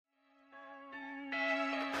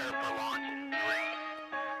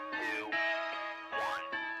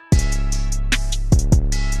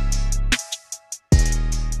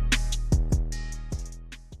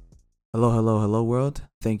Hello, hello, hello, world.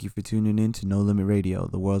 Thank you for tuning in to No Limit Radio,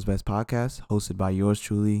 the world's best podcast, hosted by yours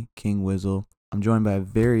truly, King Wizzle. I'm joined by a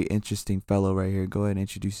very interesting fellow right here. Go ahead and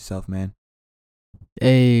introduce yourself, man.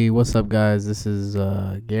 Hey, what's up, guys? This is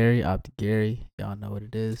Gary, Opti Gary. Y'all know what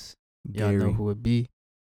it is. Y'all know Gary. who it be.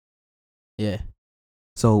 Yeah.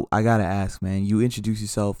 So I gotta ask, man. You introduce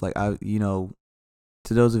yourself to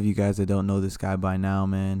those of you guys that don't know this guy by now,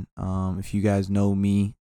 man. If you guys know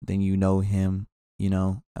me, then you know him. You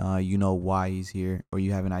know why he's here, or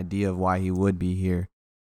you have an idea of why he would be here.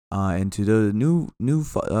 And to the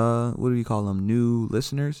what do you call them? New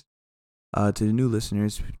listeners. To the new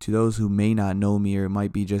listeners, to those who may not know me or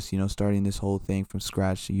might be just starting this whole thing from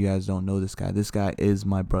scratch. You guys don't know this guy. This guy is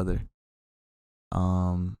my brother.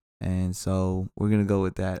 And so we're gonna go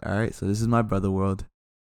with that. All right. So this is my brother world,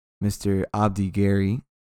 Mr. Abdi Gary,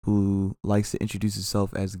 who likes to introduce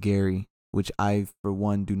himself as Gary, which I, for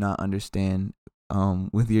one, do not understand.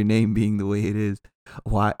 With your name being the way it is,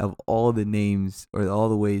 why of all the names or all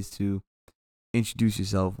the ways to introduce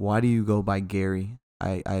yourself, why do you go by Gary?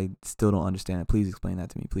 I still don't understand it. Please explain that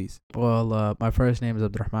to me, please. Well, my first name is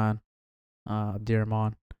Abdurrahman.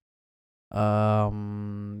 Abdirahman.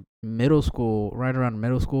 Middle school, right around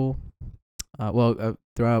middle school.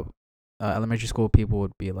 Throughout elementary school, people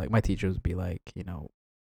would be like, my teachers would be like,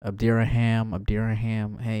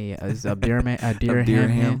 Abdiraham. Hey, is Abdiraham?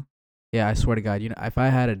 Abdiraham? Yeah, I swear to God, if I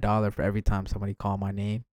had $1 for every time somebody called my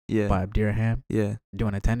name by Abdiraham,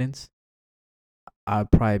 doing attendance,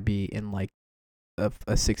 I'd probably be in like a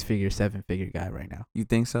 6-figure, 7-figure guy right now. You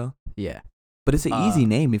think so? Yeah. But it's an easy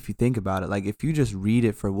name if you think about it. Like, if you just read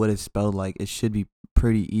it for what it's spelled like, it should be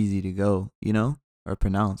pretty easy to go, or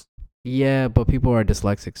pronounce. Yeah, but people are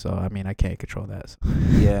dyslexic, so I mean, I can't control that. So.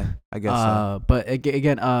 Yeah, I guess so. But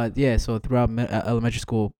again, so throughout elementary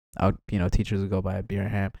school, teachers would go by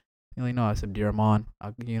Abdiraham. I said Abdirahman.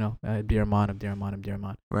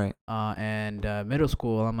 Abdirahman. Right. And middle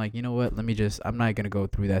school, I'm like, you know what? I'm not gonna go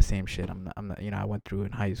through that same shit. I'm not. I went through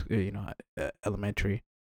in high school, elementary.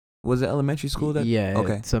 Was it elementary school that? Yeah.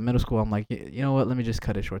 Okay. So middle school, I'm like, you know what? Let me just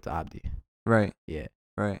cut it short to Abdi. Right. Yeah.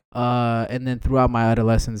 Right. And then throughout my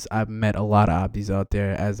adolescence, I've met a lot of Abdis out there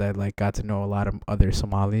as I got to know a lot of other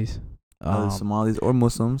Somalis. Other Somalis or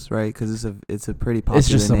Muslims, right? Because it's a pretty popular. It's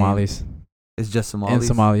just name. Somalis. It's just Somalis.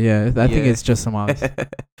 In Somalia, yeah. I think it's just Somalis.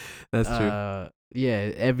 That's true.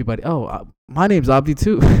 Yeah, everybody. Oh, my name's Abdi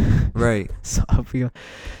too. Right. So I feel,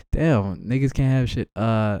 damn, niggas can't have shit.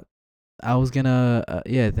 I was gonna,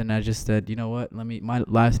 then I just said, you know what? My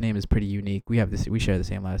last name is pretty unique. We share the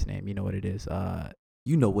same last name. You know what it is.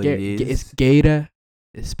 You know what it is. It's Gaeta.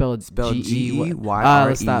 It's spelled GEYRE.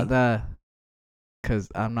 Let's stop that. Cause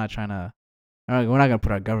I'm not trying to. All right, we're not gonna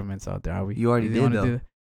put our governments out there, are we? You already did though.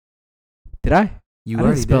 Did I? You I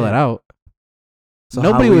already didn't spell did. it out. So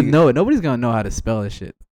nobody would know it. Nobody's gonna know how to spell this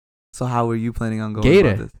shit. So how were you planning on going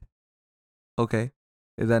Gaeta. about this? Okay.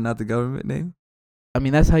 Is that not the government name? I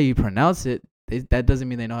mean, that's how you pronounce it. That doesn't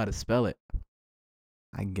mean they know how to spell it.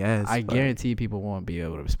 I guess. I guarantee people won't be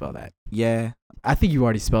able to spell that. Yeah. I think you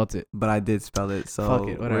already spelled it. But I did spell it, so fuck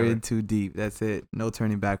it, whatever. We're in too deep. That's it. No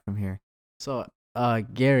turning back from here. So,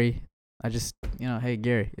 Gary, I just, hey,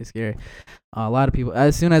 Gary, it's Gary. A lot of people,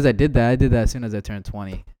 as soon as I did that as soon as I turned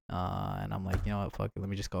 20. And I'm like, you know what, fuck it, let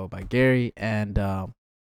me just go by Gary. And,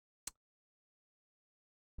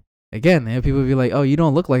 again, people be like, oh, you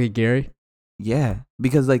don't look like a Gary. Yeah,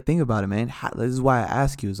 because think about it, man. This is why I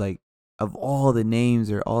ask you. Is of all the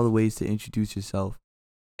names or all the ways to introduce yourself,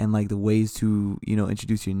 and the ways to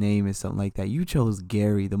introduce your name and something like that, you chose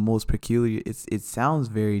Gary, the most peculiar. It sounds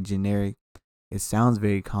very generic, it sounds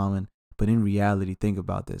very common, but in reality, think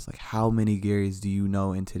about this. How many Garys do you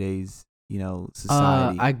know in today's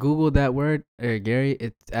society? I googled that word, Gary.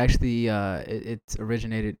 It's actually it's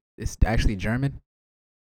originated. It's actually German.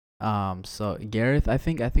 So Gareth, I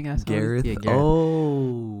think that's Gareth. Yeah, Gareth.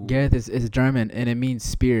 Oh, Gareth is German and it means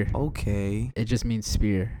spear. Okay, it just means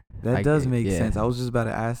spear. That does make sense. I was just about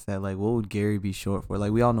to ask that. What would Gary be short for?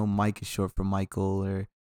 We all know Mike is short for Michael, or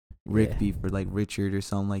Rick be for Richard or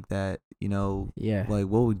something like that. Yeah. What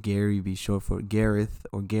would Gary be short for? Gareth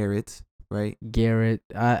or Garrett, right? Garrett.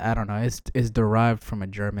 I don't know. It's derived from a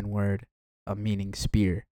German word, meaning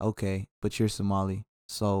spear. Okay, but you're Somali.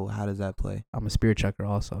 So how does that play? I'm a spear chucker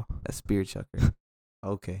also. A spear chucker.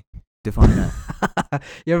 Okay. Define that.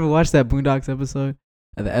 You ever watched that Boondocks episode?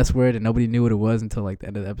 The S word, and nobody knew what it was until the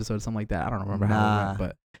end of the episode, something like that. I don't remember how it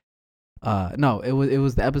went, but no, it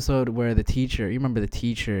was the episode where the teacher. You remember the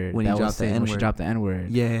teacher when she dropped the N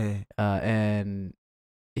word? Yeah. And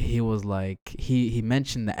he was like, he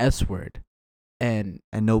mentioned the S word, and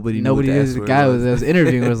nobody knew. The guy that was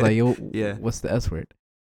interviewing was like, yo, yeah, what's the S word?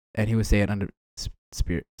 and he would say it under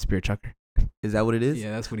spear chucker. Is that what it is?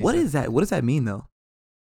 Yeah, that's what he said. What is that? What does that mean though?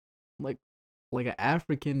 Like an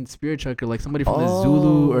African spear chucker, like somebody from the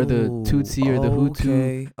Zulu or the Tutsi or the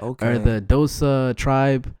Hutu or the Dosa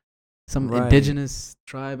tribe, some indigenous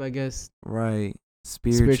tribe, I guess. Right.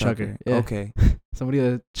 Spear chucker. Yeah. Okay. Somebody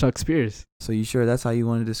that chucks spears. So you sure that's how you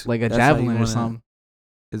wanted to? Like a javelin or something.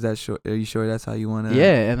 Is that sure? Are you sure that's how you want to?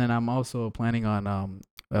 Yeah, and then I'm also planning on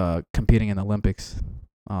competing in the Olympics.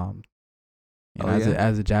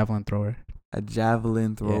 As a javelin thrower. A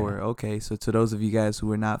javelin thrower. Yeah. Okay, so to those of you guys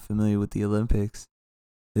who are not familiar with the Olympics,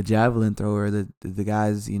 the javelin thrower, the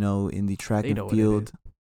guys, in the track and field.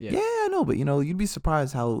 Yeah, I know, but you'd be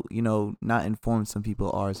surprised how not informed some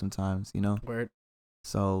people are sometimes. Word.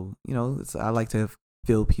 So I like to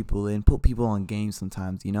fill people in, put people on game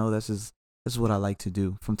sometimes. That's what I like to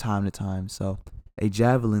do from time to time. So a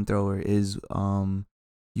javelin thrower is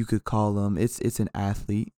you could call them. It's an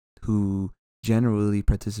athlete who generally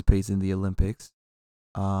participates in the Olympics.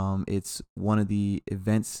 It's one of the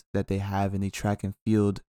events that they have in the track and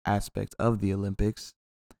field aspect of the Olympics,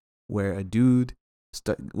 where a dude,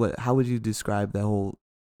 how would you describe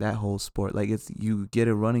that whole sport? Like it's you get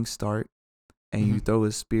a running start and you throw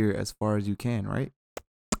a spear as far as you can, right?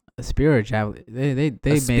 A spear or javelin? They made it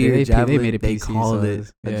PC. They called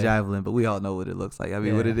it a javelin, but we all know what it looks like. I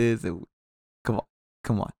mean, what it is. Come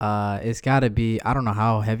on. It's got to be. I don't know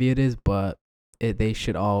how heavy it is, but they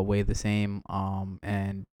should all weigh the same.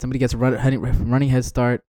 And somebody gets a running head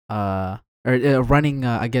start. Or running.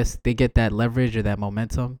 I guess they get that leverage or that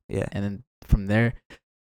momentum. Yeah. And then from there,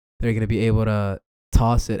 they're gonna be able to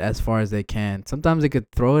toss it as far as they can. Sometimes they could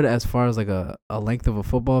throw it as far as like a length of a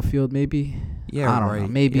football field, maybe. Yeah, I don't know.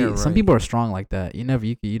 Maybe some people are strong like that. You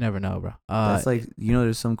never know, bro. That's like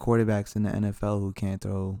there's some quarterbacks in the NFL who can't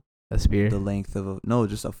throw a spear the length of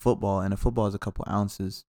just a football, and a football is a couple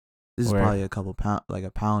ounces. This is probably a couple pound, like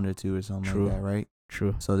a pound or two or something like that, right?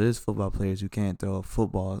 True. So there's football players who can't throw a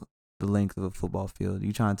football the length of a football field.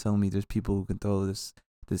 You trying to tell me there's people who can throw this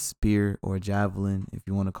spear or javelin, if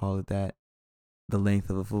you want to call it that, the length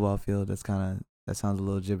of a football field? That sounds a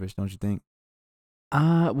little gibberish, don't you think?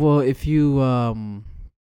 Well, if you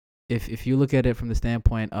if you look at it from the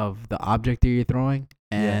standpoint of the object that you're throwing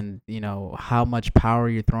and how much power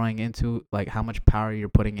you're throwing into, like how much power you're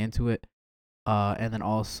putting into it, and then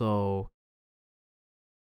also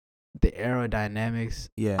the aerodynamics.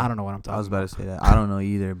 Yeah, I don't know what I'm talking about. I was about to say that. I don't know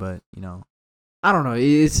either, but I don't know.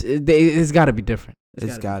 It's got to be different.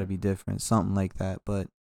 It's got to be different, something like that. But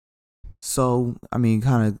so I mean,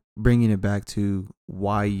 kind of bringing it back to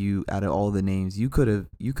why you, out of all the names, you could have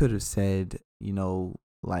said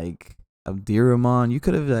like Abdirahman. You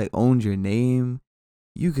could have like owned your name.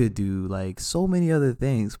 You could do like so many other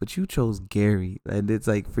things, but you chose Gary, and it's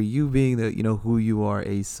like for you being the who you are,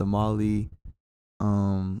 a Somali,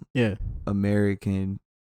 American,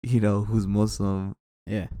 who's Muslim,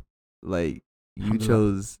 like you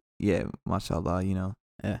chose, mashallah,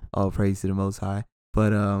 all praise to the Most High,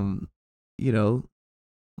 but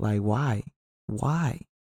like why?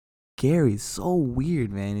 Gary's so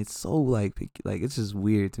weird, man. It's so like it's just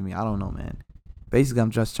weird to me. I don't know, man. Basically,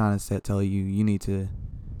 I'm just trying to tell you need to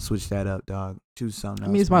switch that up, dog. Choose something else.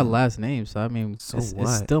 I mean, it's my last name, so I mean,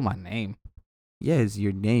 it's still my name. Yeah, it's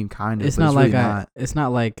your name, kind of. It's not like it's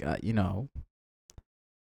not like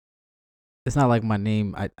it's not like my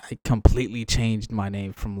name. I completely changed my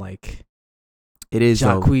name from like. It is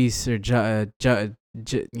Jacques or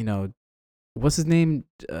what's his name?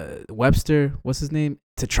 Webster. What's his name?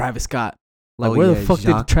 To Travis Scott. Like, where the fuck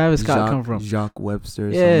did Travis Scott come from? Jacques Webster.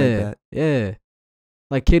 Or something like that. Yeah.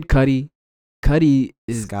 Like Kid Cudi. Cudi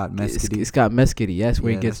is Scott Mescudi. Scott Mescudi. Yeah, that's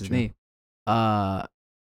where he gets his name. That's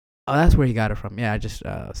where he got it from. Yeah, I just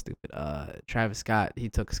stupid. Travis Scott. He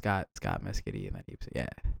took Scott Mescudi, and then he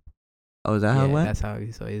Oh, is that how it went? That's how he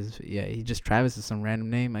just Travis is some random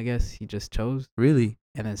name, I guess. He just chose. Really?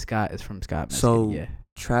 And then Scott is from Scott Mescudi. So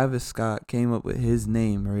Travis Scott came up with his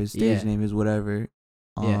name, or his stage name is whatever.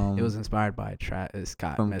 It was inspired by Scott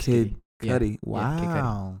from Mescudi. Kid Cudi. Wow. Kid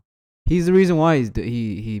Cudi. He's the reason why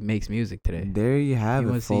he makes music today. There you have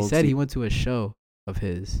it, folks. He said he went to a show of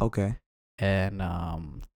his. Okay. And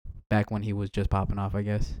back when he was just popping off, I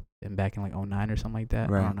guess, and back in like 2009 or something like that.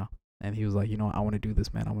 Right. I don't know. And he was like, I want to do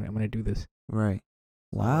this, man. I'm gonna do this. Right.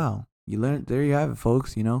 Wow. You learned. There you have it,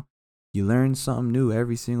 folks. You learn something new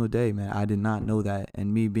every single day, man. I did not know that.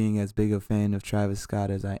 And me being as big a fan of Travis Scott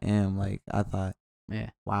as I am, like, I thought,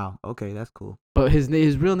 wow, okay, that's cool. But his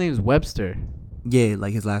real name is Webster. Yeah,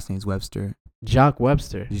 like his last name is Webster. Jacques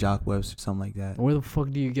Webster, something like that. Where the fuck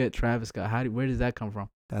do you get Travis Scott? Where does that come from?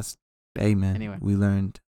 Hey, man. Anyway, we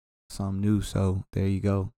learned something new, so there you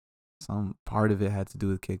go. some part of it had to do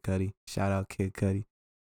with Kid Cudi. Shout out Kid Cudi.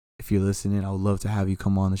 If you're listening, I would love to have you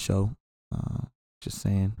come on the show. Just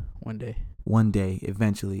saying. One day,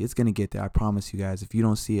 eventually, it's gonna get there. I promise you guys. If you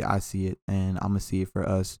don't see it, I see it, and I'm gonna see it for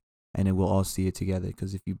us, and then we'll all see it together.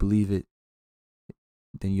 Because if you believe it,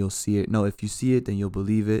 then you'll see it. No, if you see it, then you'll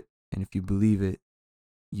believe it, and if you believe it,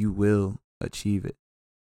 you will achieve it.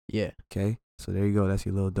 Yeah. Okay. So there you go. That's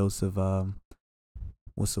your little dose of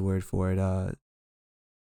what's the word for it? I'm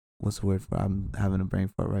having a brain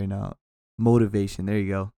fart right now. Motivation. There you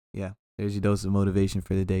go. Yeah. There's your dose of motivation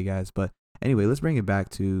for the day, guys. But anyway, let's bring it back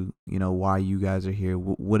to, why you guys are here.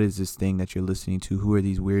 What is this thing that you're listening to? Who are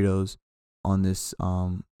these weirdos on this, who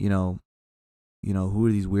are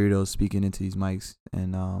these weirdos speaking into these mics?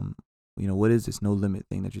 And, what is this No Limit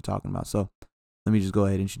thing that you're talking about? So let me just go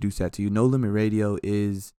ahead and introduce that to you. No Limit Radio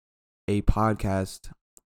is a podcast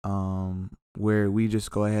where we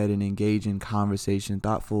just go ahead and engage in conversation,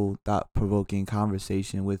 thoughtful, thought-provoking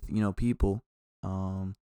conversation with, people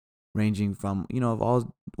ranging from, of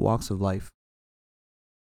all walks of life.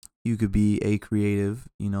 You could be a creative,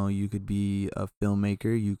 you could be a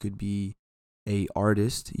filmmaker, you could be a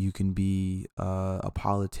artist, you can be a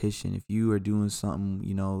politician. If you are doing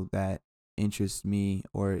something, that interests me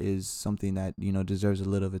or is something that, deserves a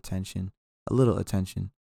little attention,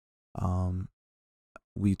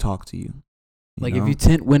 we talk to you. Like if you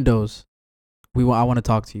tint windows, I want to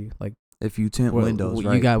talk to you. Like if you tint windows,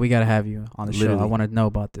 right? We gotta have you on the show. I want to know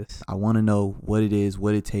about this. I want to know what it is,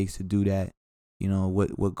 what it takes to do that.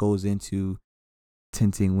 What goes into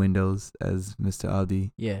tinting windows, as Mr.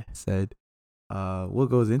 Abdi said. What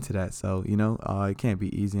goes into that? So it can't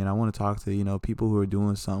be easy, and I want to talk to people who are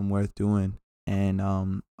doing something worth doing, and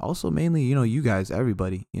also mainly you guys,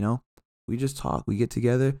 everybody. We just talk, we get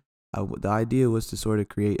together. The idea was to sort of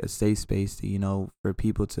create a safe space to for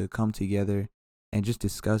people to come together and just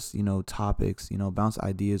discuss topics, bounce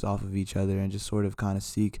ideas off of each other, and just sort of kind of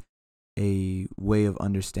seek a way of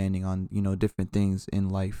understanding on different things in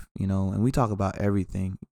life, and we talk about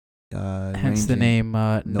everything. Hence the name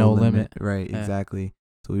No Limit. Right, yeah. Exactly.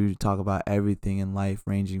 So we talk about everything in life,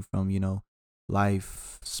 ranging from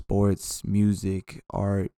life, sports, music,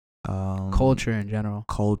 art, culture in general,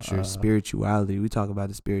 spirituality. We talk about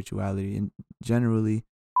the spirituality, and generally,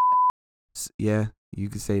 yeah, you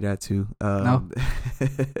could say that too. No,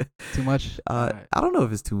 too much. Right. I don't know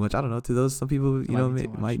if it's too much. I don't know. To those, some people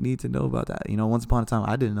might need to know about that. Once upon a time,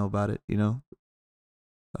 I didn't know about it.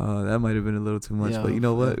 That might have been a little too much, but you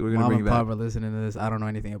know what? We're gonna bring it back. Mom and Papa listening to this. I don't know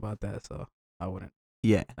anything about that, so I wouldn't.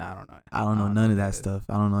 Yeah, I don't know. I don't know none of that stuff.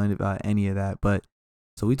 I don't know anything about any of that, but.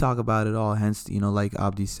 So we talk about it all, hence, like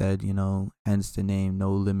Abdi said, hence the name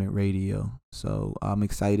No Limit Radio. So I'm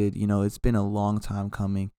excited. It's been a long time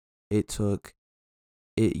coming.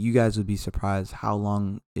 You guys would be surprised how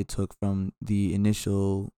long it took from the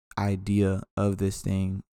initial idea of this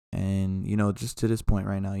thing. And, just to this point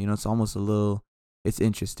right now, it's almost it's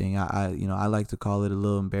interesting. I like to call it a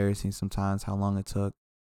little embarrassing sometimes how long it took.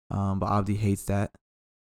 But Abdi hates that.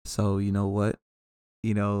 So you know what?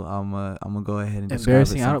 I'm gonna go ahead and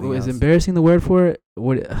embarrassing. Is embarrassing the word for it?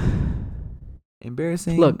 What?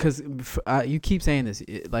 Embarrassing. Look, because you keep saying this,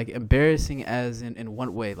 like embarrassing as in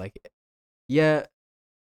one way. Like, yeah,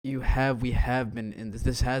 we have been in this.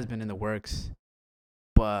 This has been in the works,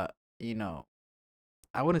 but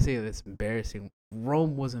I wouldn't say it's embarrassing.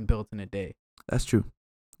 Rome wasn't built in a day. That's true.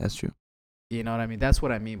 You know what I mean? That's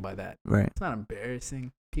what I mean by that. Right. It's not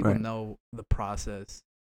embarrassing. People know the process.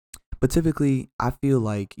 But typically, I feel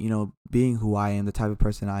like, being who I am, the type of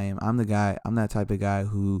person I am, I'm that type of guy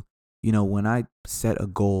who, when I set a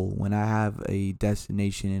goal, when I have a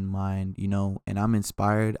destination in mind, and I'm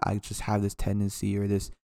inspired, I just have this tendency or this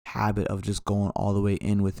habit of just going all the way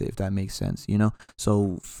in with it, if that makes sense,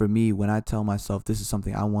 So for me, when I tell myself this is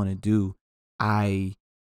something I want to do, I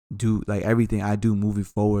do like everything I do moving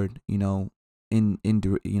forward, in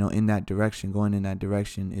that direction, going in that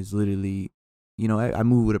direction is literally, I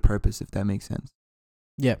move with a purpose, if that makes sense.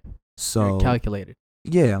 Yeah. So you're calculated.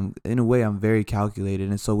 Yeah, in a way, I'm very calculated.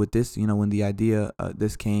 And so with this, when the idea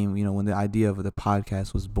this came, when the idea of the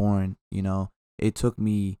podcast was born, it took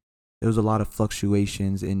me. There was a lot of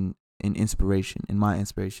fluctuations in inspiration, in my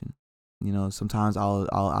inspiration. Sometimes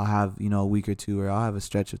I'll have a week or two, or I'll have a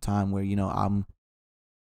stretch of time where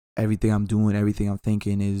everything I'm doing, everything I'm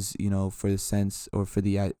thinking is for the sense or for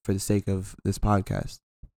the sake of this podcast.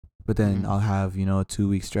 But then I'll have, a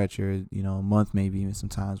 2-week stretch or, a month, maybe even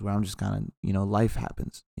sometimes where I'm just kind of, life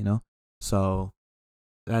happens, So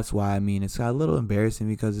that's why, it's a little embarrassing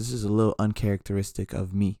because this is a little uncharacteristic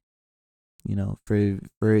of me,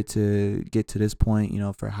 for it to get to this point,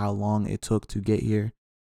 for how long it took to get here.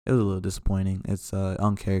 it was a little disappointing. It's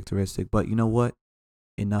uncharacteristic. But you know what?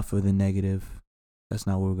 Enough of the negative. That's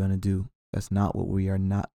not what we're gonna do. That's not what we are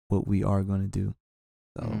gonna do.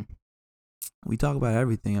 So we talk about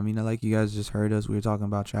everything. I mean, like you guys just heard us. We were talking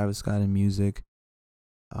about Travis Scott and music.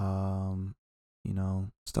 You know,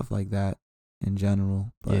 stuff like that in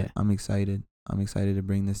general. But yeah. I'm excited. I'm excited to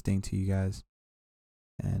bring this thing to you guys.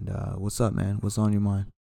 And what's up, man? What's on your mind?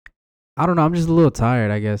 I don't know. I'm just a little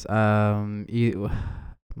tired, I guess.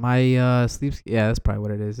 My sleep. Yeah, that's probably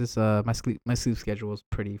what it is. It's my sleep schedule is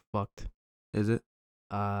pretty fucked. Is it?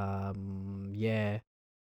 Yeah.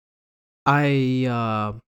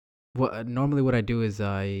 Normally what I do is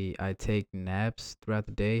I take naps throughout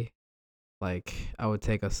the day. Like I would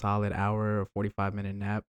take a solid hour or 45-minute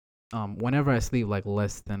nap. Whenever I sleep like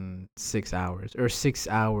less than 6 hours or 6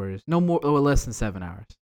 hours, no more or less than 7 hours.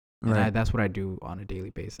 And right. That's what I do on a daily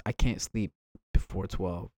basis. I can't sleep before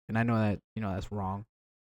 12. And I know that, that's wrong.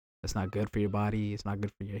 That's not good for your body. It's not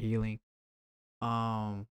good for your healing.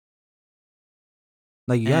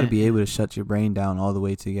 Like you got to be able to shut your brain down all the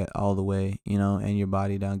way to get all the way, and your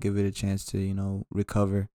body down, give it a chance to,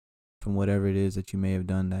 recover from whatever it is that you may have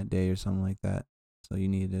done that day or something like that. So you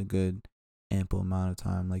need a good ample amount of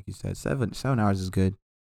time. Like you said, 7 hours is good.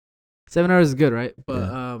 7 hours is good, right?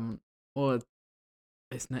 But, well,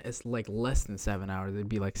 it's like less than 7 hours. It'd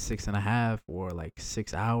be like 6.5 or like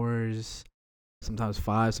 6 hours, sometimes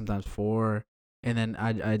 5, sometimes 4. And then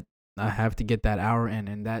I have to get that hour in,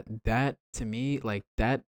 and that to me, like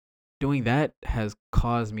that, doing that has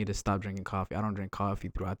caused me to stop drinking coffee. I don't drink coffee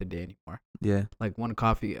throughout the day anymore. Yeah. Like one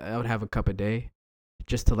coffee, I would have a cup a day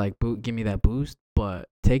just to like give me that boost. But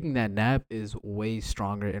taking that nap is way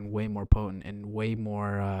stronger and way more potent and way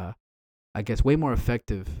more, I guess, way more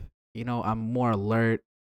effective. I'm more alert.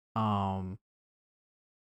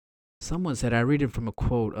 Someone said, I read it from a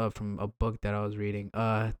quote from a book that I was reading.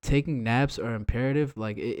 Taking naps are imperative,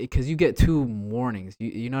 like because you get 2 mornings.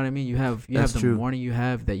 You know what I mean? You have the morning you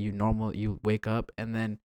have that you wake up, and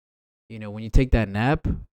then, when you take that nap,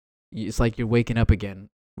 it's like you're waking up again.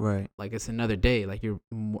 Right. Like it's another day. Like you're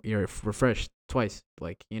refreshed twice.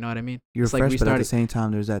 Like, you know what I mean? You're it's fresh, but at the same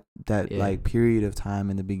time, there's that like period of time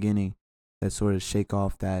in the beginning that sort of shake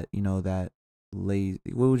off that that lazy.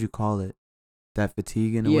 What would you call it? That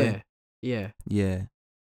fatigue in a way. Yeah. Yeah.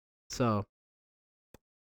 So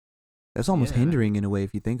that's almost hindering in a way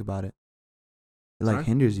if you think about it. It like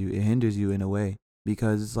hinders you. It hinders you in a way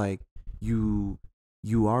because it's like you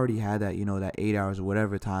already had that, that 8 hours or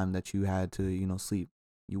whatever time that you had to, sleep.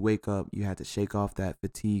 You wake up, you had to shake off that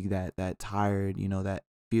fatigue, that tired, that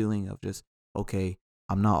feeling of just, okay,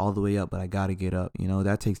 I'm not all the way up, but I got to get up.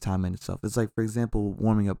 That takes time in itself. It's like, for example,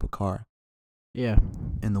 warming up a car. Yeah.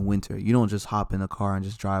 In the winter, you don't just hop in the car and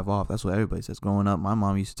just drive off. That's what everybody says. Growing up, my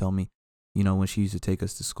mom used to tell me, when she used to take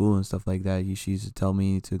us to school and stuff like that, she used to tell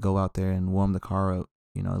me to go out there and warm the car up,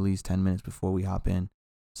 at least 10 minutes before we hop in,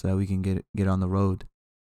 so that we can get on the road.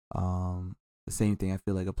 The same thing I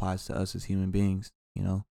feel like applies to us as human beings.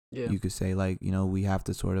 Yeah. You could say like, we have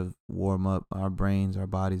to sort of warm up our brains, our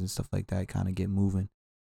bodies, and stuff like that, kind of get moving.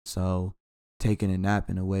 So taking a nap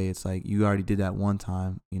in a way, it's like you already did that one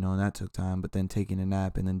time, and that took time, but then taking a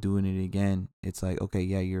nap and then doing it again, it's like, okay,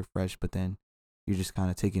 yeah, you're fresh, but then you're just kind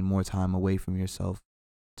of taking more time away from yourself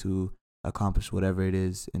to accomplish whatever it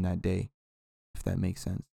is in that day, if that makes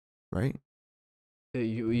sense, right?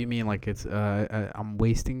 You mean like it's I'm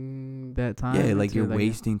wasting that time? Yeah, like you're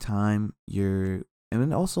wasting time. And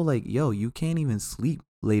then also like, yo, you can't even sleep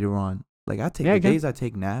later on. Like I take days I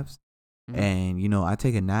take naps. And, I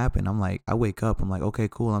take a nap and I'm like, I wake up, I'm like, okay,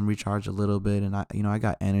 cool. I'm recharged a little bit. And I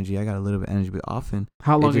got energy. I got a little bit of energy, but often.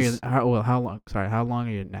 How long are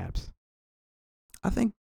your naps? I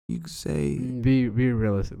think you could say. Be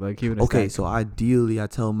realistic. Like keep it okay. So ideally I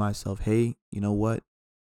tell myself, hey, you know what?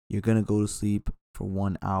 You're going to go to sleep for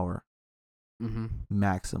 1 hour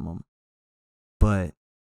maximum. But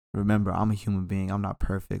remember, I'm a human being. I'm not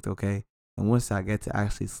perfect. Okay. And once I get to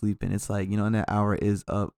actually sleeping, it's like, and that hour is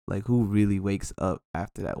up. Like, who really wakes up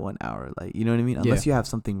after that 1 hour? Like, you know what I mean? Unless you have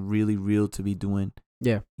something really real to be doing.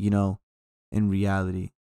 Yeah. In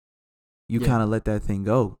reality, you kind of let that thing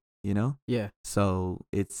go, Yeah. So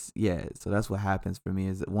so that's what happens for me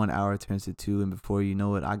is that 1 hour turns to 2. And before you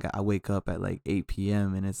know it, I wake up at like 8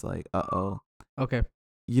 p.m. and it's like, uh-oh. Okay.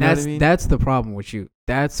 You know what I mean? That's the problem with you.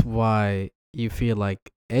 That's why you feel like,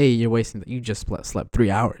 A, you just slept 3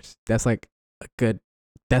 hours. That's like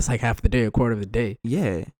that's like half the day, a quarter of the day.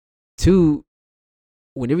 Yeah. 2,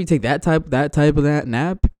 whenever you take that type of that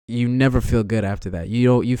nap, you never feel good after that.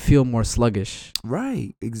 You feel more sluggish.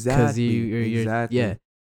 Right. Exactly. Because exactly. Yeah.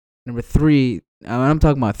 Number 3, I'm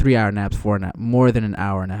talking about 3-hour naps, 4 nap, more than an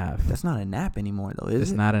hour and a half. That's not a nap anymore, though, is it?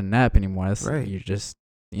 It's not a nap anymore. That's right. You're just,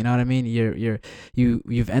 you know what I mean.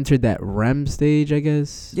 You've entered that REM stage, I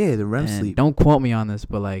guess. Yeah, the REM sleep. Don't quote me on this,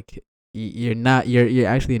 but like you're not. You're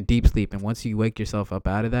actually in deep sleep, and once you wake yourself up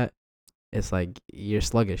out of that, it's like you're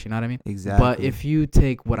sluggish. You know what I mean? Exactly. But if you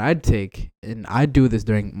take what I'd take, and I do this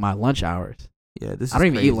during my lunch hours. Yeah, this. I don't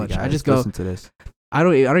even eat lunch. Guys. I just go. Listen to this. I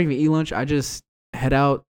don't even eat lunch. I just head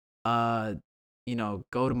out.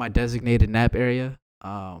 Go to my designated nap area,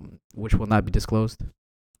 which will not be disclosed.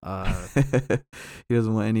 He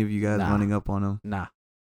doesn't want any of you guys running up on him. Nah.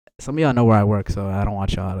 Some of y'all know where I work, so I don't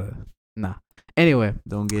want y'all to. Nah. Anyway.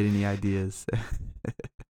 Don't get any ideas.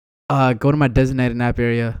 Go to my designated nap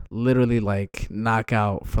area. Literally, like, knock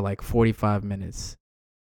out for like 45 minutes.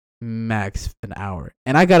 Max an hour.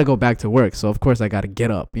 And I got to go back to work, so of course I got to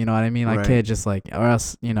get up. You know what I mean? Right. I can't just like, or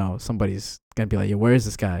else, somebody's going to be like, yo, where is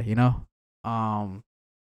this guy? You know?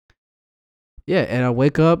 Yeah, and I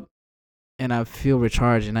wake up and I feel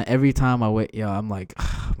recharged, and every time I wake, I'm like,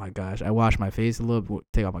 oh my gosh, I wash my face a little bit,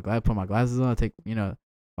 take off my glass, put my glasses on,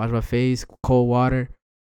 wash my face, cold water,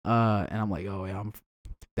 and I'm like, oh yeah,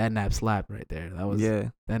 that nap slapped right there.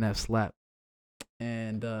 That nap slapped,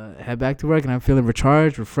 and head back to work, and I'm feeling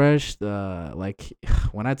recharged, refreshed. Like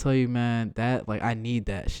when I tell you, man, that like I need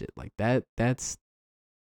that shit, like that's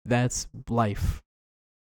life.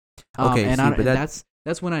 Okay, and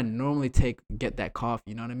that's when I normally get that coffee.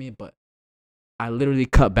 You know what I mean? But I literally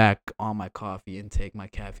cut back on my coffee intake, my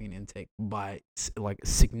caffeine intake by like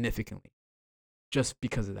significantly, just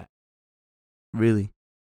because of that. Really?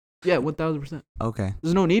 Yeah, 1,000%. Okay.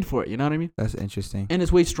 There's no need for it. You know what I mean? That's interesting. And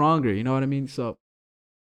it's way stronger. You know what I mean? So.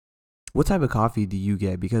 What type of coffee do you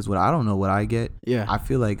get? Because I don't know what I get. Yeah. I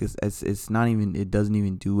feel like it's not even, it doesn't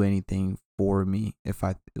even do anything for me if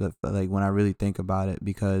when I really think about it,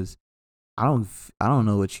 because I don't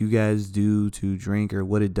know what you guys do to drink or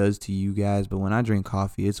what it does to you guys, but when I drink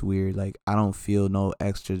coffee, it's weird. Like I don't feel no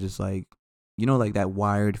extra, just like, like that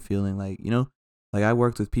wired feeling, like, like I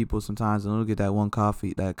worked with people sometimes and they'll get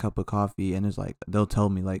that cup of coffee, and it's like, they'll tell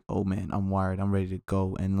me like, oh man, I'm wired, I'm ready to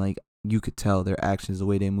go. And like, you could tell their actions, the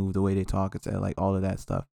way they move, the way they talk, it's like all of that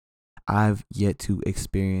stuff. I've yet to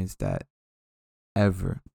experience that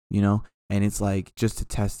ever, and it's like, just to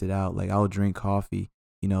test it out, like I'll drink coffee,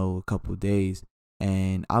 a couple of days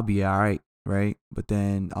and I'll be all right? But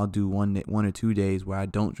then I'll do one or 2 days where I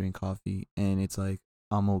don't drink coffee and it's like,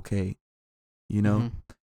 I'm okay, Mm-hmm.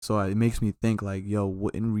 So it makes me think like, yo,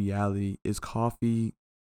 what in reality is coffee,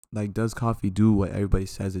 like, does coffee do what everybody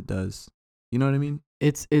says it does? You know what I mean?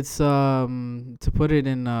 It's to put it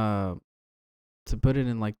in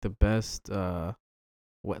like the best the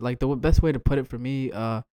best way to put it for me,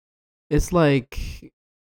 it's like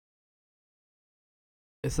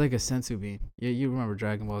a senzu bean. Yeah, you remember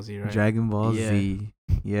Dragon Ball Z, right? Dragon Ball Z.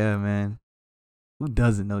 Yeah, man. Who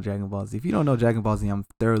doesn't know Dragon Ball Z? If you don't know Dragon Ball Z, I'm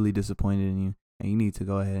thoroughly disappointed in you, and you need to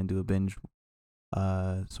go ahead and do a binge,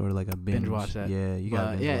 sort of like a binge watch that. Yeah, you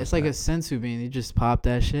got. Yeah, it's like a senzu bean. You just pop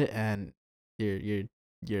that shit, and you're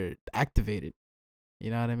activated.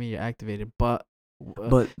 You know what I mean? You're activated, but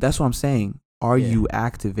that's what I'm saying. Are you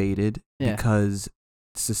activated because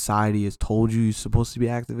society has told you you're supposed to be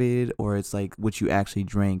activated, or it's like what you actually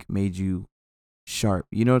drank made you sharp?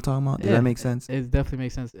 You know what I'm talking about? Does that make sense? It definitely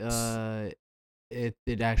makes sense.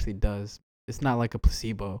 It actually does. It's not like a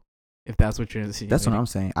placebo, if that's what you're saying. That's what I'm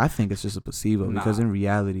saying. I think it's just a placebo because in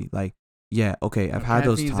reality, like, yeah, okay, I've had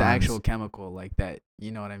those times. The actual chemical like that.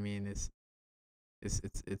 You know what I mean? It's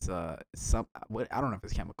some, what, I don't know if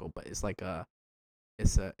it's chemical, but it's like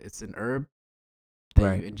it's an herb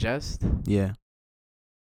that you ingest. Yeah.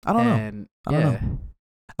 I don't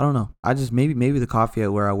know. I just maybe the coffee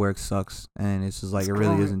at where I work sucks, and it's just like it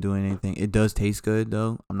really isn't doing anything. It does taste good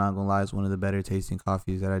though. I'm not gonna lie, it's one of the better tasting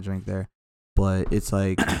coffees that I drink there. But it's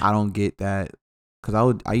like I don't get that,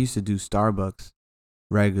 because I used to do Starbucks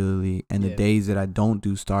regularly, and the days that I don't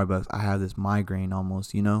do Starbucks, I have this migraine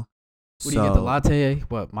almost. What do you get? The latte?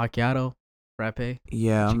 What, macchiato? Frappe?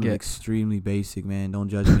 Yeah, I'm extremely basic, man. Don't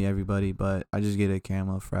judge me, everybody, but I just get a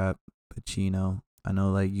caramel frappe, cappuccino. I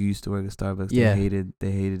know, like, you used to work at Starbucks. Yeah.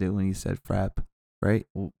 They hated it when you said frappe, right?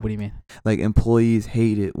 What do you mean? Like, employees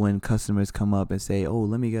hate it when customers come up and say, "Oh,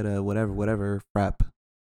 let me get a whatever frappe."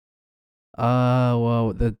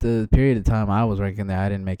 Well, the period of time I was working there, I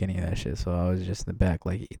didn't make any of that shit, so I was just in the back,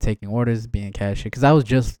 like, taking orders, being cashier, because I was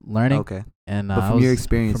just learning. Okay. And but from your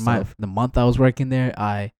experience, the month I was working there,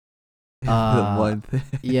 the month.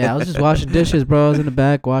 Yeah, I was just washing dishes, bro. I was in the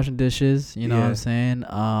back washing dishes. You know what I'm saying?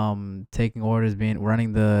 Taking orders,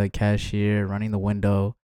 running the cashier, running the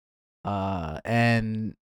window,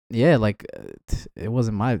 and yeah, like it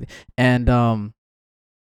wasn't my. And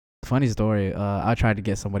funny story. I tried to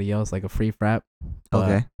get somebody else like a free frap.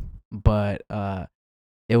 Okay. But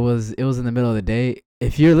it was in the middle of the day.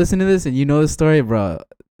 If you're listening to this and you know the story, bro,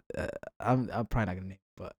 I'm probably not gonna name it,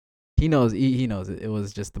 but he knows. He knows it. It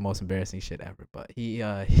was just the most embarrassing shit ever. But he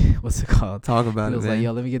what's it called? Talk about it. He was man. like,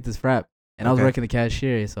 yo, let me get this frap. And I was working the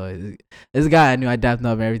cashier, so this guy I knew. I dapped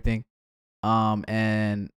up and everything.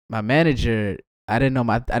 And my manager, I didn't know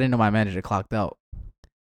my manager clocked out.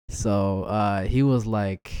 So he was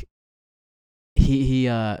like, he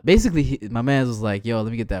basically my man was like, yo, let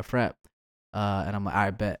me get that frap. And I'm like, all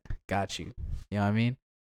right, bet, got you. You know what I mean?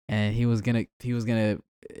 And he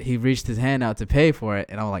reached his hand out to pay for it,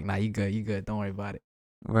 and I'm like, nah, you good, don't worry about it.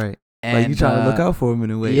 Right. And, like you try to look out for him in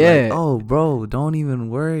a way. Yeah. Like, oh, bro, don't even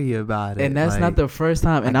worry about it. And that's like, not the first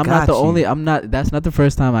time. And I'm not the only. That's not the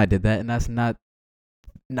first time I did that. And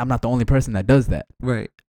I'm not the only person that does that. Right.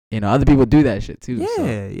 You know, other people do that shit too. Yeah, so.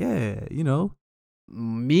 yeah. You know,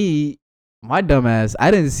 my dumb ass, I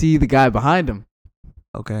didn't see the guy behind him.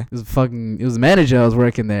 Okay. It was the manager that was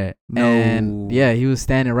working there. No. And yeah, he was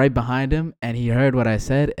standing right behind him, and he heard what I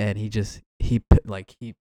said, and he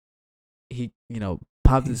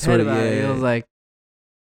popped his head about it. He was like,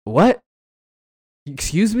 "What?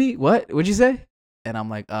 Excuse me? What? What'd you say?" And I'm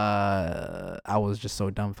like, I was just so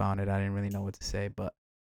dumbfounded. I didn't really know what to say, but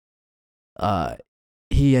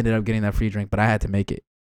he ended up getting that free drink, but I had to make it.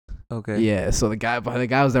 Okay. Yeah, so the guys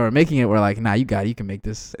that were making it were like, "Nah, you can make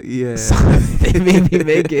this." Yeah. So they made me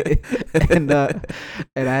make it, and I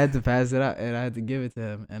had to pass it out, and I had to give it to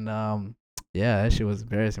him, and yeah, that shit was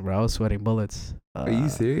embarrassing, bro. I was sweating bullets. Are you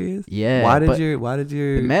serious? Yeah. Why did your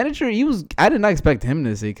the manager? I did not expect him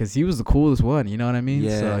to say, because he was the coolest one. You know what I mean?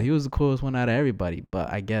 Yeah. So he was the coolest one out of everybody.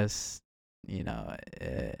 But I guess, you know.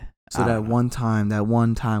 So that one time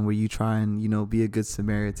where you try and, be a good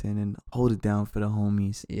Samaritan and hold it down for the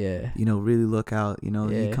homies. Yeah. Really look out.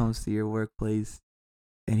 He comes to your workplace,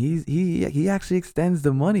 and he actually extends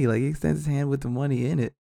the money. Like, he extends his hand with the money in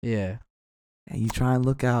it. Yeah. And you try and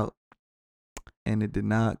look out, and it did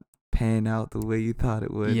not pan out the way you thought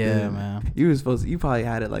it would. Yeah, man. You probably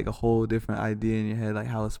had it like a whole different idea in your head, like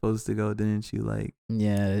how it's supposed to go, didn't you? Like,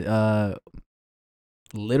 yeah.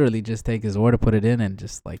 Literally just take his order, put it in, and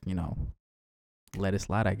just let it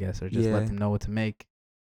slide, I guess, or just let them know what to make.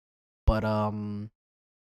 But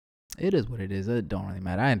it is what it is. It don't really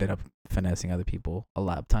matter. I ended up finessing other people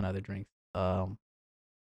a ton of other drinks.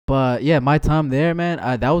 But yeah, my time there,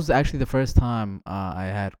 man, that was actually the first time I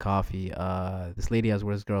had coffee. This lady I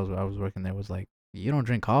was working there was like, "You don't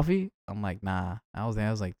drink coffee?" I'm like, "Nah." I was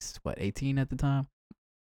like, what, 18 at the time?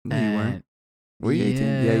 No, you weren't. Were you 18?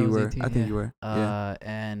 Yeah, you were. 18, I think you were. Yeah.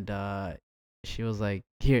 And she was like,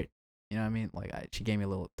 "Here," you know what I mean? Like, she gave me a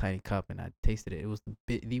little tiny cup, and I tasted it. It was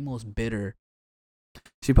the most bitter.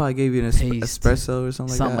 She probably gave you an espresso or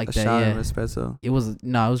something like that. A shot of espresso. It was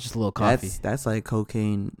just a little coffee. That's like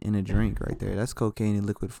cocaine in a drink right there. That's cocaine in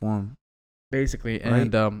liquid form. Basically,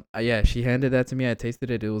 right? And yeah, she handed that to me. I tasted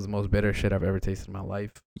it. It was the most bitter shit I've ever tasted in my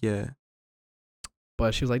life. Yeah.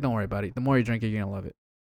 But she was like, "Don't worry about it. The more you drink it, you're gonna love it."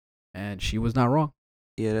 And she was not wrong.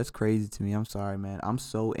 Yeah, that's crazy to me. I'm sorry, man. I'm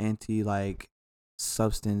so anti like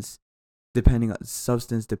substance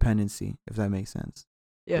dependency, if that makes sense.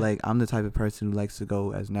 Yeah. Like, I'm the type of person who likes to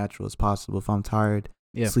go as natural as possible. If I'm tired,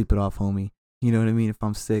 sleep it off, homie. You know what I mean? If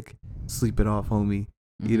I'm sick, sleep it off, homie.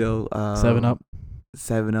 Mm-hmm. 7 Up.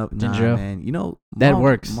 7 Up, ginger ale, man. That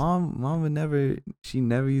works. Mom would never. She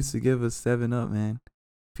never used to give us 7 Up, man.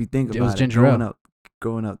 If you think about it, it was ginger ale.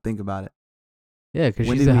 Growing up, think about it. Yeah, because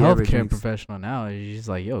she's a healthcare professional now. She's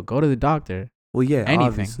like, "Yo, go to the doctor." Well, yeah, anything.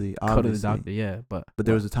 Obviously. Go to the doctor. Yeah, but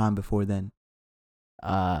there was a time before then.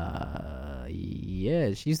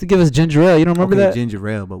 Yeah, she used to give us ginger ale. You don't remember that? Ginger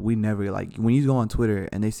ale, but we never, like, when you go on Twitter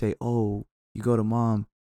and they say, "Oh, you go to mom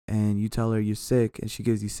and you tell her you're sick and she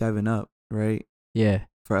gives you 7 Up," right? Yeah.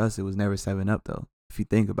 For us, it was never 7 Up though. If you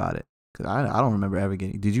think about it, because I don't remember ever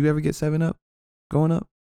getting. Did you ever get 7 Up growing up?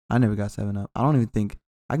 I never got 7 Up. I don't even think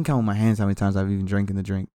I can count with my hands how many times I've even drank the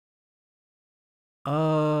drink.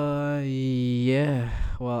 Yeah.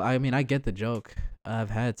 Well, I mean, I get the joke. I've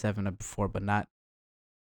had 7 Up before, but not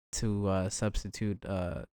to substitute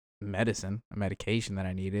a medication that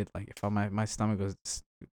I needed. Like, if my stomach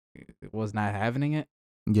was not having it,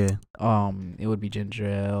 yeah, it would be ginger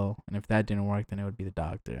ale, and if that didn't work, then it would be the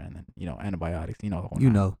doctor, and then antibiotics. Yeah,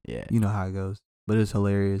 you know how it goes. But it's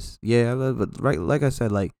hilarious. Yeah, but right, like I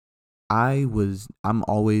said, like, I'm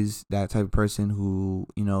always that type of person who,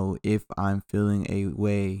 if I'm feeling a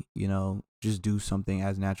way, just do something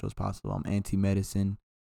as natural as possible. I'm anti-medicine.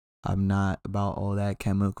 I'm not about all that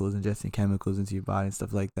chemicals, ingesting chemicals into your body and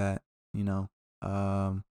stuff like that, you know.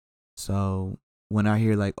 So when I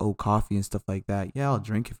hear like, oh, coffee and stuff like that, yeah, I'll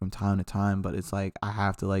drink it from time to time, but it's like I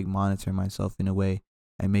have to like monitor myself in a way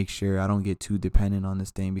and make sure I don't get too dependent on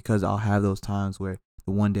this thing, because I'll have those times where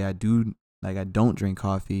the one day I don't drink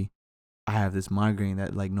coffee, I have this migraine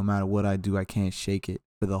that like no matter what I do, I can't shake it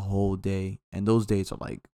for the whole day, and those days are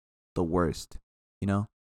like the worst, you know?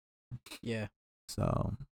 Yeah.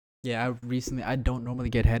 So. Yeah, I don't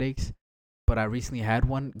normally get headaches, but I recently had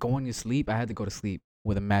one. Going to sleep, I had to go to sleep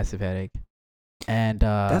with a massive headache. And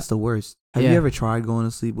that's the worst. Have you ever tried going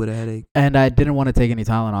to sleep with a headache? And I didn't want to take any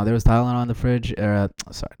Tylenol. There was Tylenol in the fridge,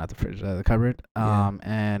 sorry, not the fridge, the cupboard.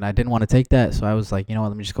 And I didn't want to take that, so I was like, you know what,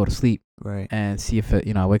 let me just go to sleep, right, and see if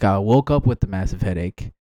it, I wake up. I woke up with the massive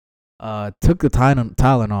headache. Took the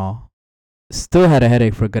Tylenol, still had a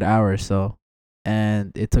headache for a good hour or so,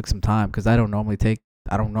 and it took some time because I don't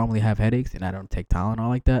normally have headaches, and I don't take Tylenol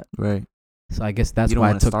like that. Right. So I guess that's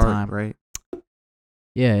why it took time. Right.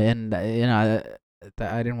 Yeah, and I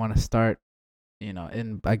didn't want to start,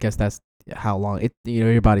 and I guess that's how long it.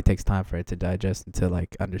 Your body takes time for it to digest and to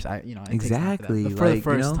like understand. Exactly. For the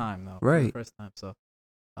first time, though. Right. For the first time. So,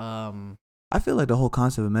 I feel like the whole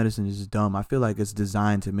concept of medicine is just dumb. I feel like it's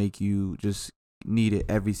designed to make you just need it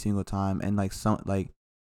every single time, and I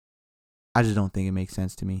just don't think it makes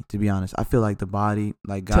sense to me, to be honest. I feel like the body,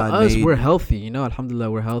 like God to us, we're healthy,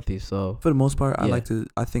 alhamdulillah, we're healthy. So for the most part, I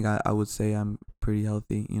think I would say I'm pretty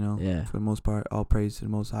healthy, Yeah. For the most part, all praise to the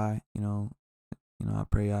Most High, I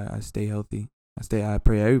pray I stay healthy. I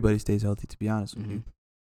pray everybody stays healthy, to be honest with you.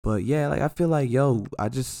 But yeah, like I feel like, I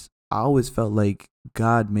always felt like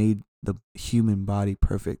God made the human body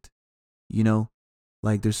perfect,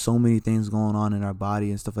 like there's so many things going on in our body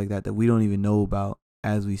and stuff like that we don't even know about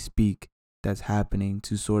as we speak, that's happening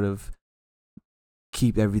to sort of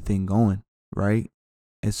keep everything going, right?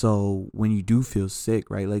 And so when you do feel sick,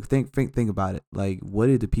 right, like think about it. Like, what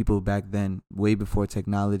did the people back then, way before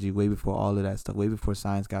technology, way before all of that stuff, way before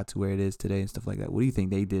science got to where it is today and stuff like that, what do you think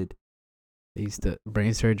they did? They used to,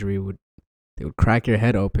 brain surgery they would crack your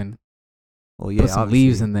head open. Well, yeah, put some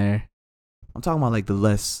leaves in there. I'm talking about like the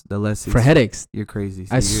less for headaches. You're crazy.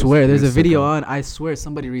 I swear, there's a video on. I swear,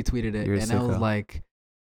 somebody retweeted it, and I was like,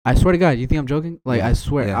 I swear to God, you think I'm joking? Like, yeah, I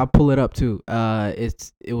swear, I'll pull it up too.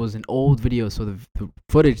 It was an old video, so the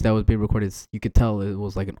footage that was being recorded, you could tell it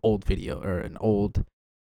was like an old video or an old.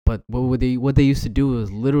 But what they used to do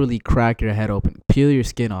was literally crack your head open, peel your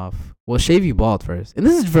skin off. Well, shave you bald first, and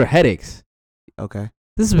this is for headaches. Okay.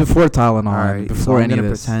 This is before Tylenol. All right, before so any of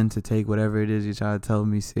this. I'm gonna pretend to take whatever it is you try to tell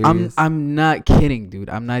me serious. I'm not kidding, dude.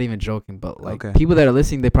 I'm not even joking. But like, people that are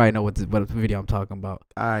listening, they probably know what video I'm talking about.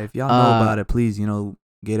 All right, if y'all know about it, please,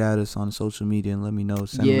 get at us on social media and let me know.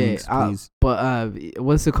 Send links, please. But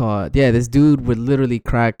what's it called? Yeah, this dude would literally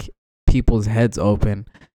crack people's heads open,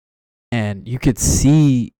 and you could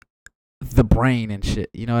see the brain and shit.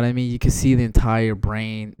 You know what I mean? You could see the entire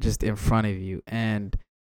brain just in front of you, and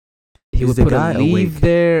he would put a leaf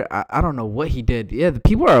there. I don't know what he did. Yeah, the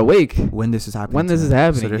people are awake when this is happening. So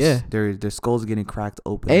their skulls getting cracked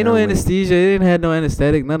open. Ain't no anesthesia. They didn't have no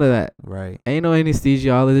anesthetic. None of that. Right. Ain't no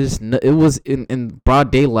anesthesiologist. It was in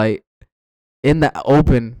broad daylight, in the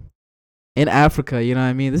open, in Africa. You know what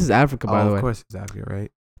I mean? This is Africa, by the way. Of course, it's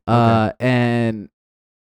Africa, right? And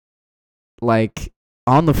like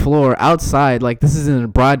on the floor outside, like this is in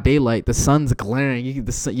broad daylight. The sun's glaring.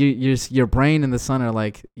 Your brain and the sun are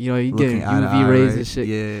like, you getting UV rays and shit.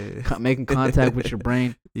 Yeah, making contact with your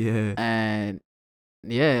brain. Yeah, and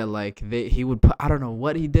like he would put, I don't know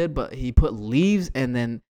what he did, but he put leaves, and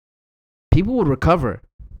then people would recover.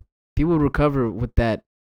 People would recover with that,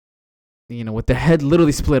 with their head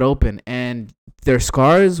literally split open, and their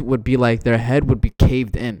scars would be like their head would be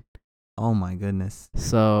caved in. Oh my goodness!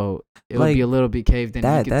 So it would be a little bit caved in.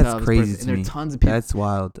 That's crazy to me. And there are tons of people. That's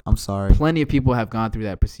wild. I'm sorry. Plenty of people have gone through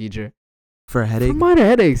that procedure. For a headache? For minor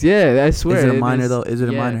headaches, yeah. I swear. Is it a minor though? Is it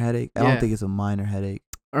a minor headache? I don't think it's a minor headache.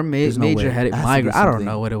 Or major headache, migraine. I don't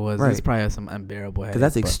know what it was. Right. It's probably some unbearable headache.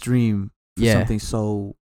 Because that's extreme for something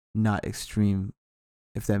so not extreme,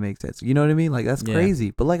 if that makes sense. You know what I mean? Like, that's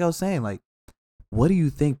crazy. But like I was saying, like, what do you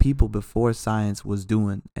think people before science was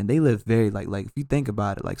doing? And they lived very, like if you think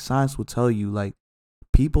about it, like science will tell you, like,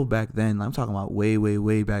 people back then, I'm talking about way, way,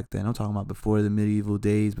 way back then. I'm talking about before the medieval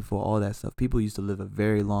days, before all that stuff. People used to live a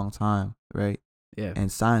very long time, right? Yeah.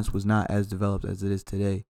 And science was not as developed as it is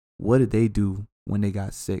today. What did they do when they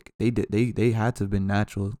got sick? They had to have been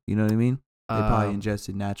natural. You know what I mean? They probably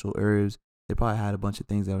ingested natural herbs. They probably had a bunch of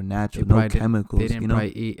things that were natural, no chemicals. They didn't probably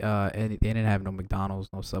eat. They didn't have no McDonald's,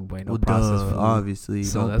 no Subway, no processed food. Obviously.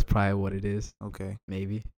 So that's probably what it is. Okay.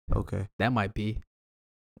 Maybe. Okay. That might be.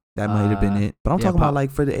 That might have been it. But I'm talking about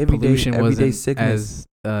like for the everyday sickness.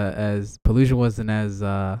 As pollution wasn't as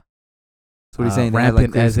so what are you saying?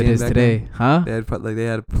 Rampant as it is today, then? huh? They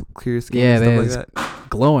had clear skin and stuff like that.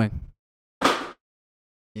 Glowing.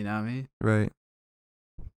 You know what I mean? Right.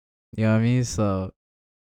 You know what I mean? So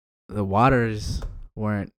the waters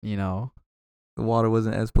weren't, the water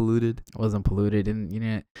wasn't as polluted. Wasn't polluted,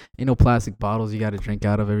 and plastic bottles you got to drink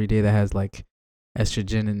out of every day that has like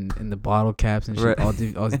estrogen in the bottle caps and shit, right. all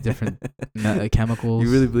these different chemicals.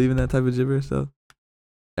 You really believe in that type of gibberish though?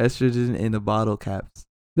 Estrogen in the bottle caps.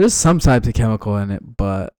 There's some types of chemical in it,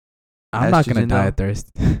 but I'm not gonna die of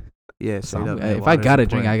thirst. Yeah, straight up. If I gotta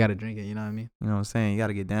drink, I gotta drink it. You know what I mean? You know what I'm saying? You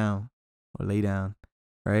gotta get down or lay down,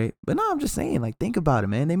 right? But no, I'm just saying, like, think about it,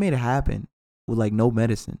 man. They made it happen with like no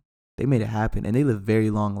medicine. They made it happen, and they live very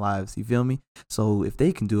long lives. You feel me? So if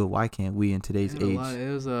they can do it, why can't we in today's age?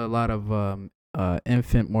 It was a lot of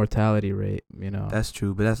infant mortality rate. That's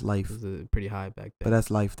true, but that's life. It was pretty high back then. But that's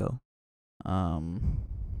life, though.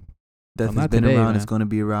 Death well, has been today, around. man. It's gonna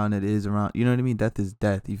be around. It is around. You know what I mean? Death is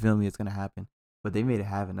death. You feel me? It's gonna happen. But they made it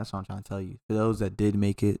happen. That's what I'm trying to tell you. For those that did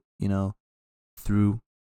make it, through,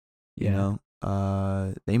 they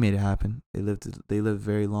made it happen. They lived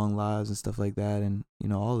very long lives and stuff like that, and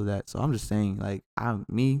all of that. So I'm just saying, like, I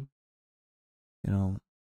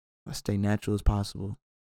stay natural as possible.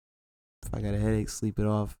 If I got a headache, sleep it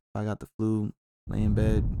off. If I got the flu, lay in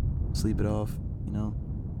bed, sleep it off.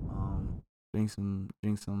 Drink some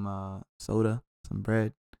soda, some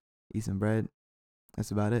bread, eat some bread.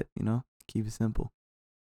 That's about it. Keep it simple.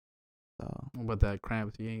 So. What about that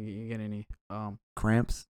cramps? You get any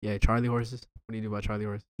cramps? Yeah, Charlie horses. What do you do about Charlie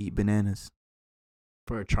horse? Eat bananas.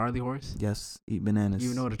 For a Charlie horse? Yes, eat bananas.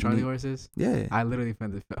 You know what a Charlie horse is? Yeah. I literally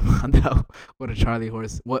found out what a Charlie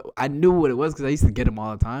horse. I knew what it was because I used to get them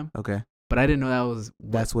all the time. Okay. But I didn't know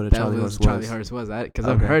that's what a Charlie horse was. Charlie horse was. Because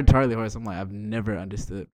I've heard Charlie horse. I'm like, I've never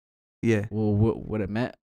understood. Yeah. Well, what it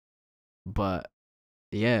meant. But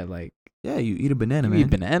yeah, like. Yeah, you eat a banana, man. You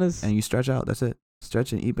eat bananas. And you stretch out. That's it.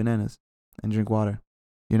 Stretch and eat bananas and drink water.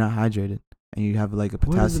 You're not hydrated. And you have like a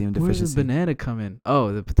potassium deficiency. Where does the banana come in?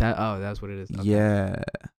 Oh, that's what it is. Okay. Yeah.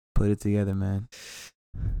 Put it together, man.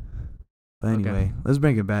 But anyway, let's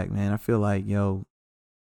bring it back, man. I feel like, to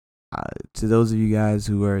those of you guys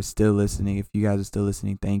who are still listening, if you guys are still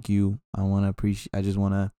listening, thank you. I just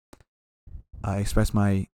want to express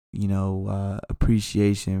my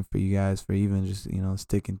appreciation for you guys for even just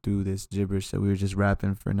sticking through this gibberish that we were just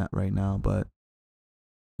rapping for not right now. But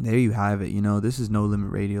there you have it. This is No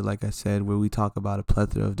Limit Radio, like I said, where we talk about a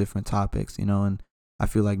plethora of different topics, and I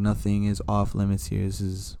feel like nothing is off limits here. This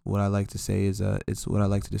is what I like to say is it's what I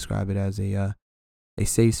like to describe it as a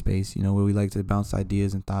safe space, where we like to bounce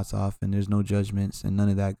ideas and thoughts off, and there's no judgments and none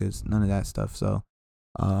of that stuff. So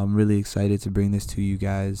I'm really excited to bring this to you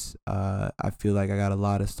guys. I feel like I got a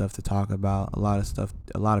lot of stuff to talk about, a lot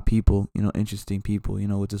of people, interesting people,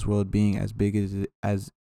 with this world being as big as it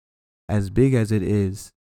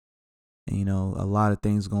is, and, a lot of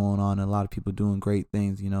things going on and a lot of people doing great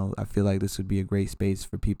things. I feel like this would be a great space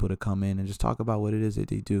for people to come in and just talk about what it is that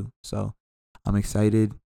they do. So I'm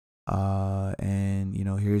excited. And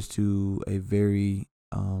here's to a very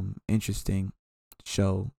interesting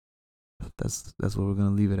show. That's what we're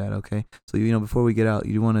gonna leave it at. Okay. So before we get out,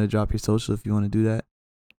 you want to drop your social if you want to do that.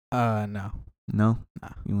 No. No.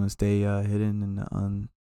 You want to stay hidden and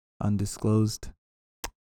undisclosed.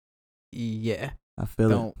 Yeah. I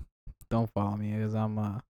feel it. Don't follow me because I'm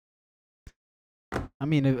fuck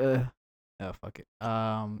it.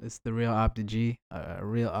 It's the Real Abdi G.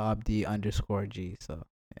 Real Abdi _G. So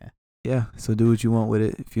yeah. Yeah. So do what you want with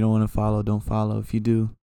it. If you don't want to follow, don't follow. If you do,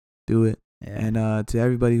 do it. Yeah. And to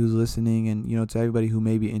everybody who's listening, and to everybody who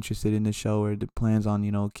may be interested in the show or plans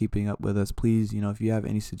on keeping up with us, please if you have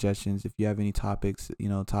any suggestions, if you have any topics,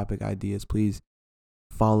 topic ideas, please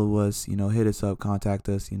follow us. Hit us up, contact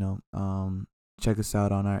us. Check us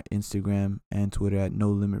out on our Instagram and Twitter at No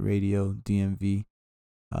Limit Radio DMV.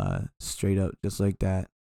 Straight up, just like that.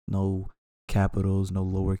 No capitals, no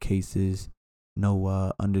lower cases,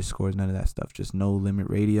 no underscores, none of that stuff. Just No Limit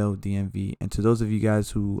Radio DMV. And to those of you guys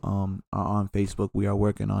who are on Facebook, we are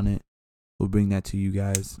working on it. We'll bring that to you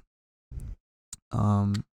guys.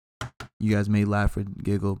 You guys may laugh or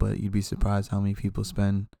giggle, but you'd be surprised how many people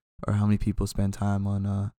spend time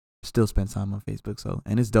on still spend time on Facebook. So,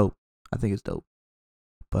 and it's dope. I think it's dope.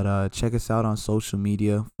 But check us out on social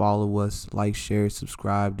media. Follow us, like, share,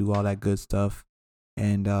 subscribe, do all that good stuff.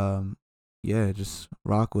 And just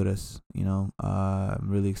rock with us. I'm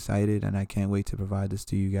really excited and I can't wait to provide this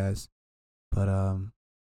to you guys. But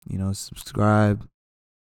subscribe,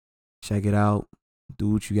 check it out, do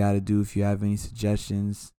what you gotta do. If you have any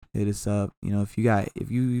suggestions, hit us up. You know, if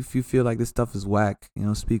you feel like this stuff is whack, you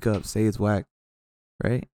know, speak up, say it's whack,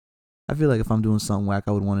 right? I feel like if I'm doing something whack,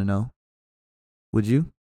 I would want to know. Would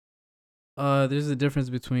you? There's a difference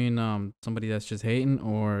between somebody that's just hating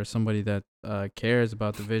or somebody that cares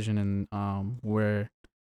about the vision and where,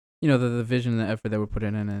 you know, the vision and the effort that we're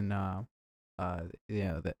putting in, and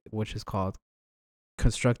that which is called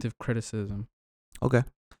constructive criticism. Okay.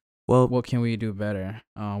 Well, what can we do better?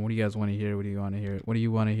 What do you guys want to hear? What do you want to hear? What do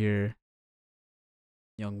you want to hear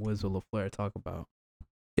young Wizzle LaFleur talk about?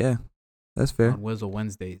 Yeah, that's fair. On Wizzle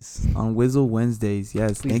Wednesdays. On Wizzle Wednesdays,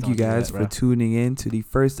 yes. Please thank you guys for tuning in to the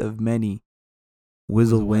first of many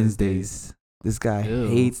Wizzle Wednesdays. This guy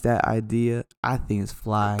hates that idea. I think it's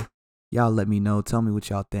fly. Y'all let me know. Tell me what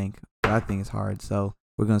y'all think. But I think it's hard. So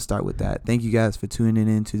we're going to start with that. Thank you guys for tuning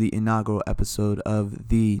in to the inaugural episode of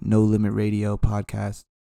the No Limit Radio podcast.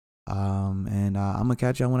 And I'm going to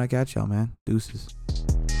catch y'all when I catch y'all, man. Deuces.